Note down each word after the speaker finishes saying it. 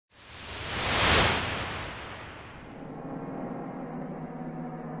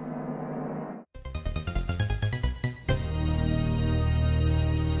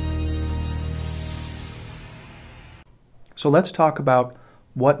So let's talk about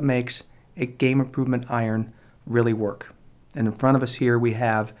what makes a game improvement iron really work. And in front of us here we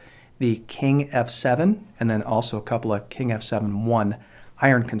have the King F7 and then also a couple of King F7-1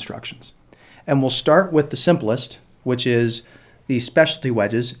 iron constructions. And we'll start with the simplest, which is the specialty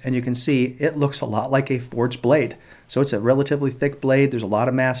wedges, and you can see it looks a lot like a forged blade. So it's a relatively thick blade, there's a lot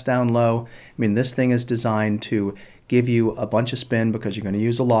of mass down low. I mean, this thing is designed to give you a bunch of spin because you're going to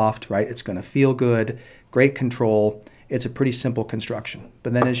use a loft, right? It's going to feel good, great control. It's a pretty simple construction.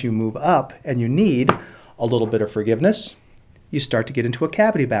 But then as you move up and you need a little bit of forgiveness, you start to get into a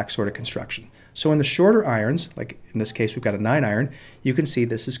cavity back sort of construction. So in the shorter irons, like in this case we've got a 9 iron, you can see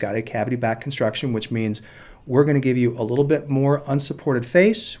this has got a cavity back construction, which means we're going to give you a little bit more unsupported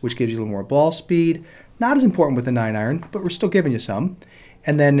face, which gives you a little more ball speed. Not as important with the 9 iron, but we're still giving you some.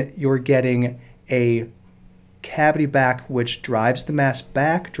 And then you're getting a cavity back which drives the mass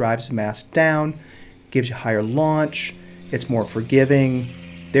back, drives the mass down, gives you higher launch, it's more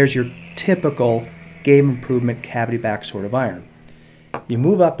forgiving. There's your typical game improvement cavity back sort of iron. You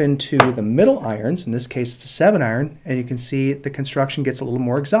move up into the middle irons, in this case it's a 7 iron, and you can see the construction gets a little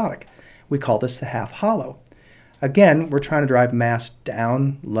more exotic. We call this the half hollow. Again, we're trying to drive mass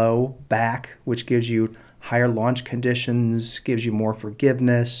down, low, back, which gives you higher launch conditions, gives you more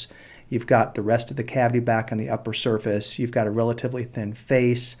forgiveness. You've got the rest of the cavity back on the upper surface. You've got a relatively thin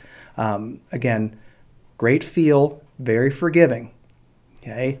face. Again, great feel, very forgiving.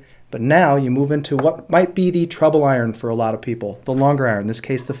 Okay, but now you move into what might be the trouble iron for a lot of people, the longer iron, in this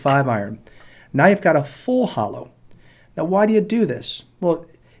case the 5 iron. Now you've got a full hollow. Now why do you do this? Well,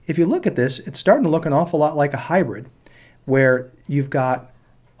 if you look at this, it's starting to look an awful lot like a hybrid, where you've got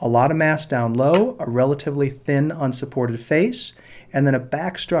a lot of mass down low, a relatively thin unsupported face, and then a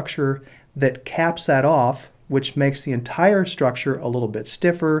back structure that caps that off, which makes the entire structure a little bit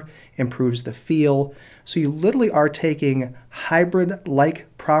stiffer, improves the feel. So you literally are taking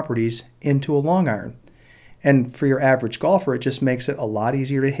hybrid-like properties into a long iron. And for your average golfer, it just makes it a lot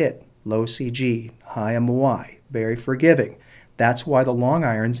easier to hit. Low CG, high MOI, very forgiving. That's why the long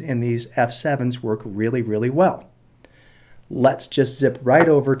irons in these F7s work really, really well. Let's just zip right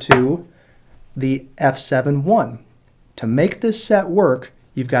over to the F7-1. To make this set work,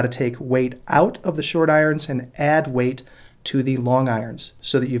 you've got to take weight out of the short irons and add weight to the long irons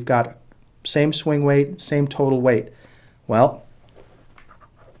so that you've got same swing weight, same total weight. Well,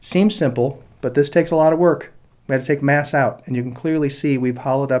 seems simple, but this takes a lot of work. We had to take mass out, and you can clearly see we've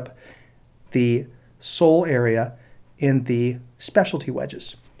hollowed up the sole area in the specialty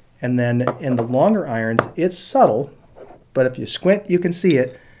wedges. And then in the longer irons, it's subtle, but if you squint, you can see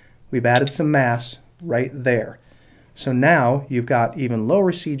it. We've added some mass right there. So now you've got even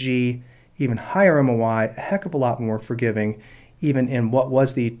lower CG, even higher MOI, a heck of a lot more forgiving, even in what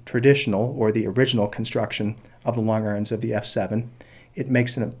was the traditional or the original construction of the long irons of the F7. It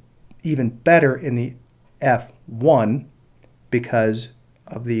makes it even better in the F1 because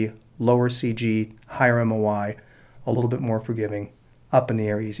of the lower CG, higher MOI, a little bit more forgiving, up in the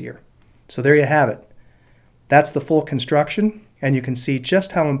air easier. So there you have it. That's the full construction, and you can see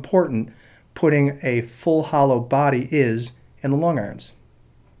just how important putting a full hollow body is in the long irons.